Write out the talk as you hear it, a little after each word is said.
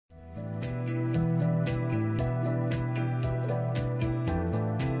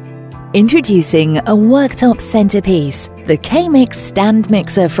Introducing a worktop centerpiece, the kMix stand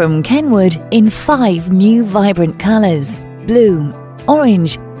mixer from Kenwood in 5 new vibrant colors: blue,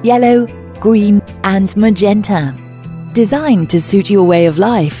 orange, yellow, green and magenta. Designed to suit your way of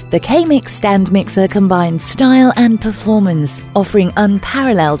life, the kMix stand mixer combines style and performance, offering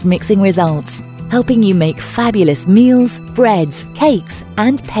unparalleled mixing results, helping you make fabulous meals, breads, cakes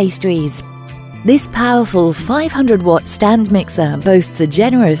and pastries. This powerful 500-watt stand mixer boasts a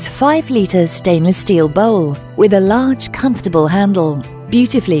generous 5-litre stainless steel bowl with a large, comfortable handle,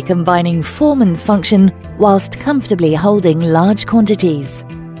 beautifully combining form and function whilst comfortably holding large quantities.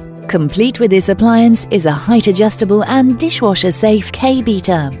 Complete with this appliance is a height-adjustable and dishwasher-safe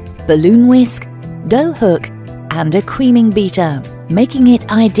K-beater, balloon whisk, dough hook and a creaming beater, making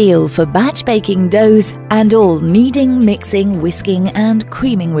it ideal for batch baking doughs and all kneading, mixing, whisking and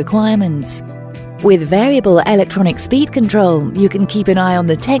creaming requirements. With variable electronic speed control, you can keep an eye on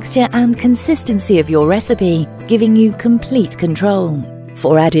the texture and consistency of your recipe, giving you complete control.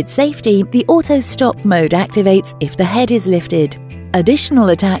 For added safety, the auto stop mode activates if the head is lifted. Additional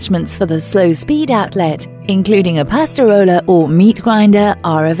attachments for the slow speed outlet, including a pasta roller or meat grinder,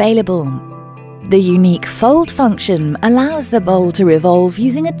 are available. The unique fold function allows the bowl to revolve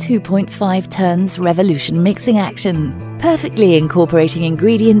using a 2.5 turns revolution mixing action, perfectly incorporating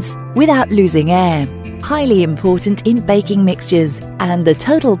ingredients without losing air. Highly important in baking mixtures, and the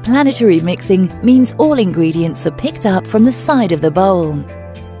total planetary mixing means all ingredients are picked up from the side of the bowl.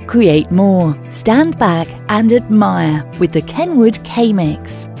 Create more, stand back and admire with the Kenwood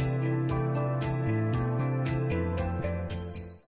kMix.